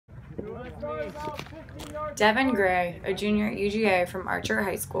Devin Gray, a junior at UGA from Archer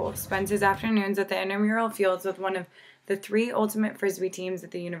High School, spends his afternoons at the intramural fields with one of the 3 ultimate frisbee teams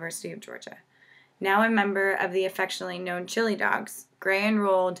at the University of Georgia. Now a member of the affectionately known Chili Dogs, Gray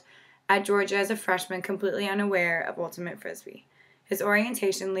enrolled at Georgia as a freshman completely unaware of ultimate frisbee. His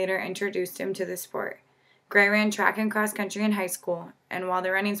orientation leader introduced him to the sport. Gray ran track and cross country in high school, and while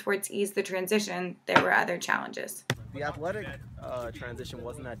the running sports eased the transition, there were other challenges. The athletic transition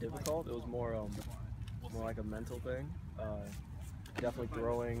wasn't that difficult. It was more like a mental thing. Definitely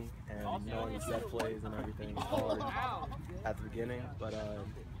throwing and knowing the set plays and everything was hard at the beginning, but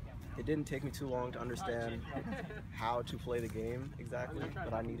it didn't take me too long to understand how to play the game exactly,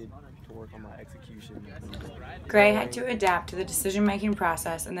 but I needed to work on my execution. Gray had to adapt to the decision-making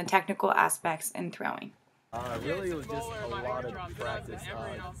process and the technical aspects in throwing. Really, it was just a lot of practice.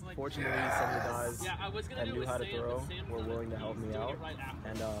 Fortunately, some of the guys that knew how to throw were willing to help me out,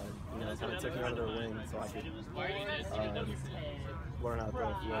 and kind of took me under their wing so I could learn how to throw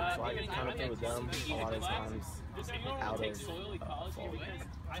a field. So I kind of threw with them a lot of times out of fall.